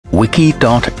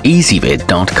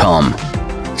wiki.ezvid.com.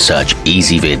 Search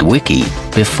Ezvid Wiki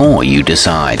before you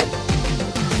decide.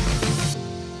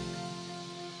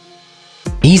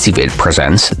 Ezvid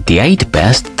presents the 8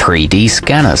 best 3D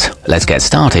scanners. Let's get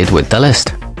started with the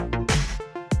list.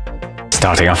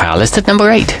 Starting off our list at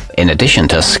number 8. In addition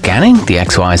to scanning, the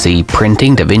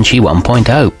xyzprinting Vinci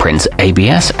 1.0 prints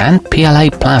ABS and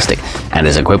PLA plastic and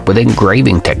is equipped with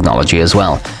engraving technology as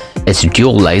well. Its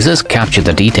dual lasers capture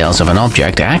the details of an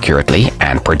object accurately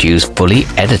and produce fully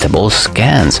editable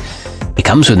scans. It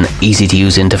comes with an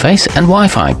easy-to-use interface and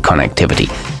Wi-Fi connectivity.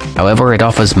 However, it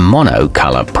offers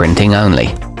mono-color printing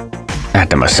only.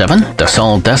 At number 7, the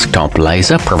Sol desktop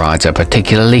laser provides a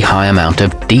particularly high amount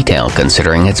of detail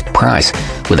considering its price,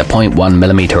 with a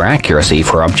 0.1mm accuracy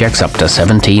for objects up to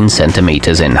 17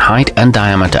 centimeters in height and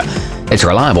diameter. Its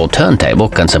reliable turntable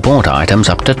can support items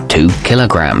up to 2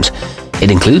 kilograms. It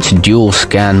includes dual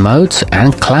scan modes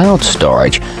and cloud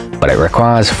storage, but it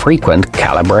requires frequent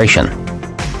calibration.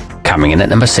 Coming in at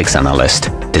number 6 on our list.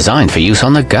 Designed for use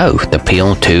on the go, the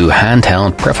Peel 2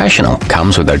 Handheld Professional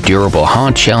comes with a durable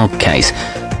hard-shell case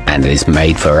and is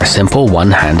made for a simple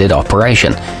one-handed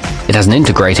operation. It has an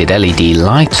integrated LED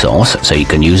light source, so you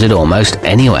can use it almost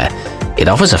anywhere. It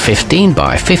offers a 15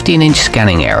 by 15-inch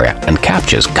scanning area and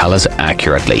captures colors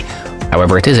accurately.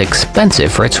 However, it is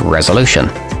expensive for its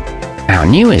resolution. Our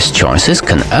newest choices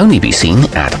can only be seen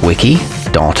at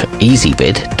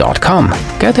wiki.ezvid.com.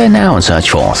 Go there now and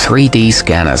search for 3D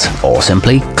scanners, or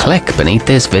simply click beneath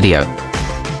this video.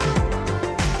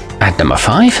 At number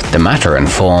 5, the Matter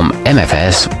and Form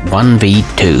MFS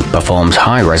 1V2 performs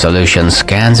high-resolution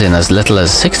scans in as little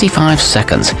as 65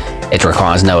 seconds. It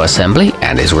requires no assembly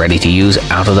and is ready to use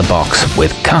out of the box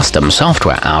with custom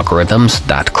software algorithms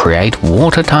that create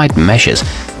watertight meshes,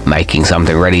 making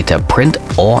something ready to print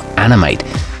or animate.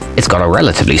 It's got a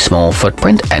relatively small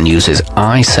footprint and uses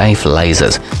eye-safe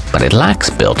lasers, but it lacks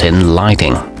built-in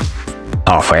lighting.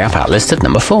 Halfway up our list at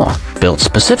number 4. Built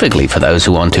specifically for those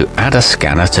who want to add a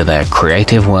scanner to their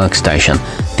creative workstation,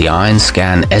 the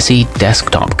einscan SE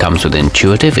desktop comes with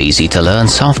intuitive, easy-to-learn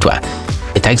software.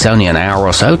 It takes only an hour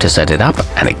or so to set it up,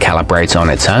 and it calibrates on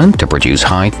its own to produce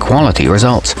high-quality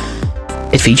results.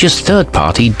 It features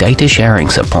third-party data sharing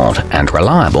support and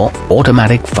reliable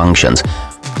automatic functions.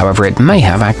 However, it may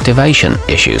have activation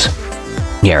issues.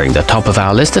 Nearing the top of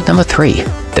our list at number 3,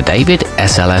 the David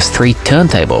SLS3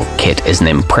 turntable kit is an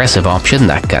impressive option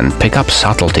that can pick up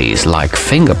subtleties like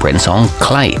fingerprints on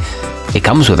clay. It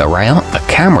comes with a rail, a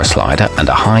camera slider, and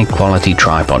a high-quality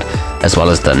tripod, as well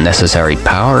as the necessary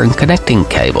power and connecting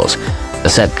cables. The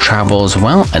set travels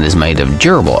well and is made of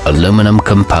durable aluminum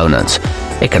components.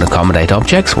 It can accommodate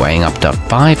objects weighing up to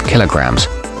 5 kilograms.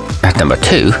 At number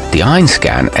 2, the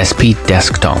einscan SP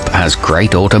desktop has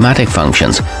great automatic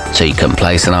functions, so you can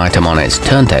place an item on its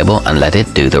turntable and let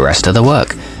it do the rest of the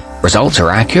work. Results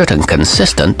are accurate and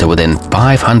consistent to within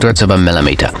 0.05 of a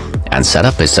millimeter, and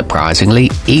setup is surprisingly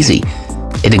easy.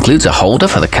 It includes a holder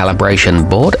for the calibration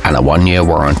board and a 1-year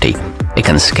warranty. It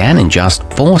can scan in just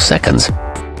 4 seconds.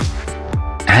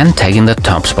 And taking the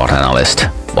top spot on our list.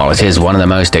 While it is one of the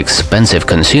most expensive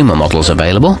consumer models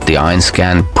available, the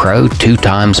einscan Pro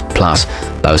 2x Plus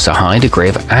boasts a high degree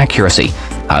of accuracy,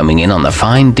 homing in on the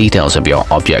fine details of your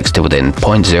objects to within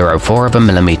 0.04 of a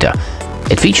millimeter.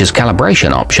 It features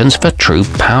calibration options for true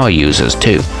power users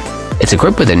too. It's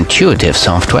equipped with intuitive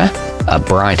software, a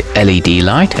bright LED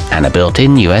light, and a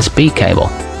built-in USB cable.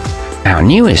 Our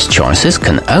newest choices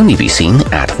can only be seen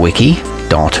at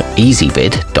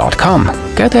wiki.ezvid.com.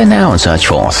 Go there now and search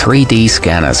for 3D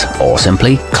scanners, or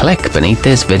simply click beneath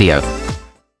this video.